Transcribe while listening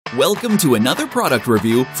Welcome to another product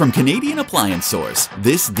review from Canadian Appliance Source.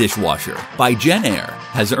 This dishwasher by Jenn-Air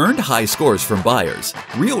has earned high scores from buyers.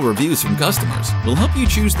 Real reviews from customers will help you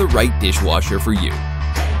choose the right dishwasher for you.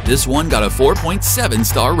 This one got a 4.7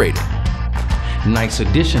 star rating. Nice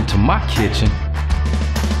addition to my kitchen.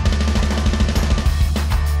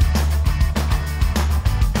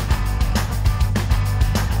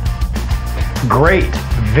 Great,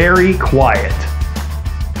 very quiet.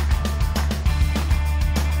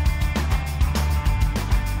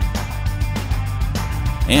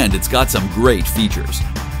 And it's got some great features.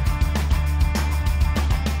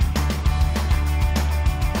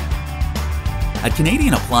 At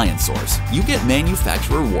Canadian Appliance Source, you get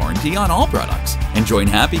manufacturer warranty on all products and join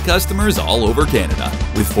happy customers all over Canada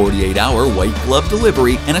with 48-hour white glove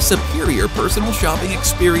delivery and a superior personal shopping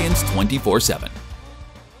experience 24/7.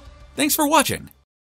 Thanks for watching.